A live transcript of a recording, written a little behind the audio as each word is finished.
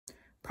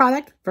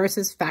Product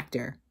versus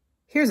factor.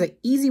 Here's an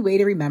easy way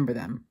to remember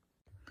them.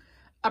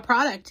 A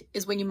product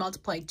is when you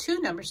multiply two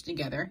numbers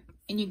together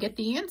and you get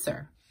the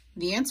answer.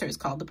 The answer is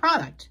called the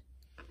product.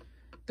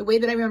 The way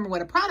that I remember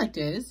what a product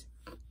is,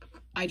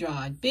 I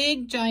draw a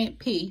big giant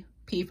P,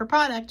 P for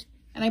product,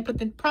 and I put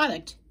the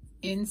product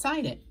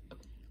inside it.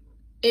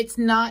 It's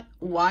not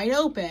wide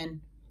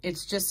open,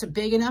 it's just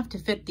big enough to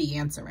fit the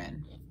answer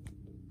in.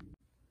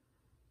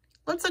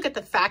 Let's look at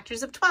the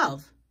factors of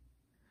 12.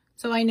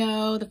 So I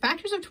know the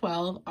factors of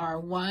 12 are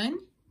 1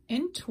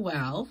 and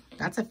 12,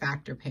 that's a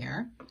factor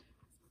pair.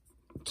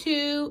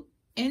 2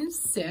 and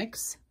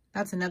 6,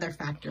 that's another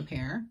factor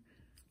pair.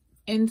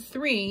 And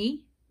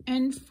 3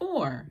 and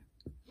 4,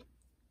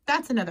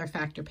 that's another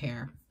factor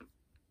pair.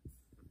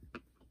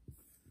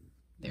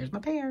 There's my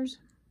pairs.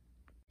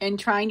 And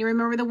trying to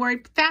remember the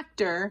word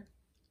factor,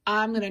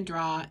 I'm going to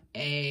draw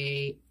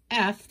a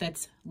F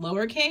that's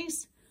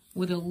lowercase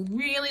with a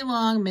really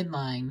long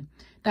midline.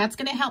 That's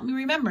going to help me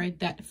remember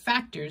that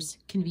factors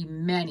can be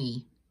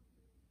many.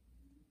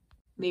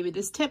 Maybe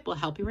this tip will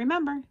help you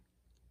remember.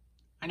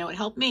 I know it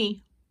helped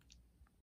me.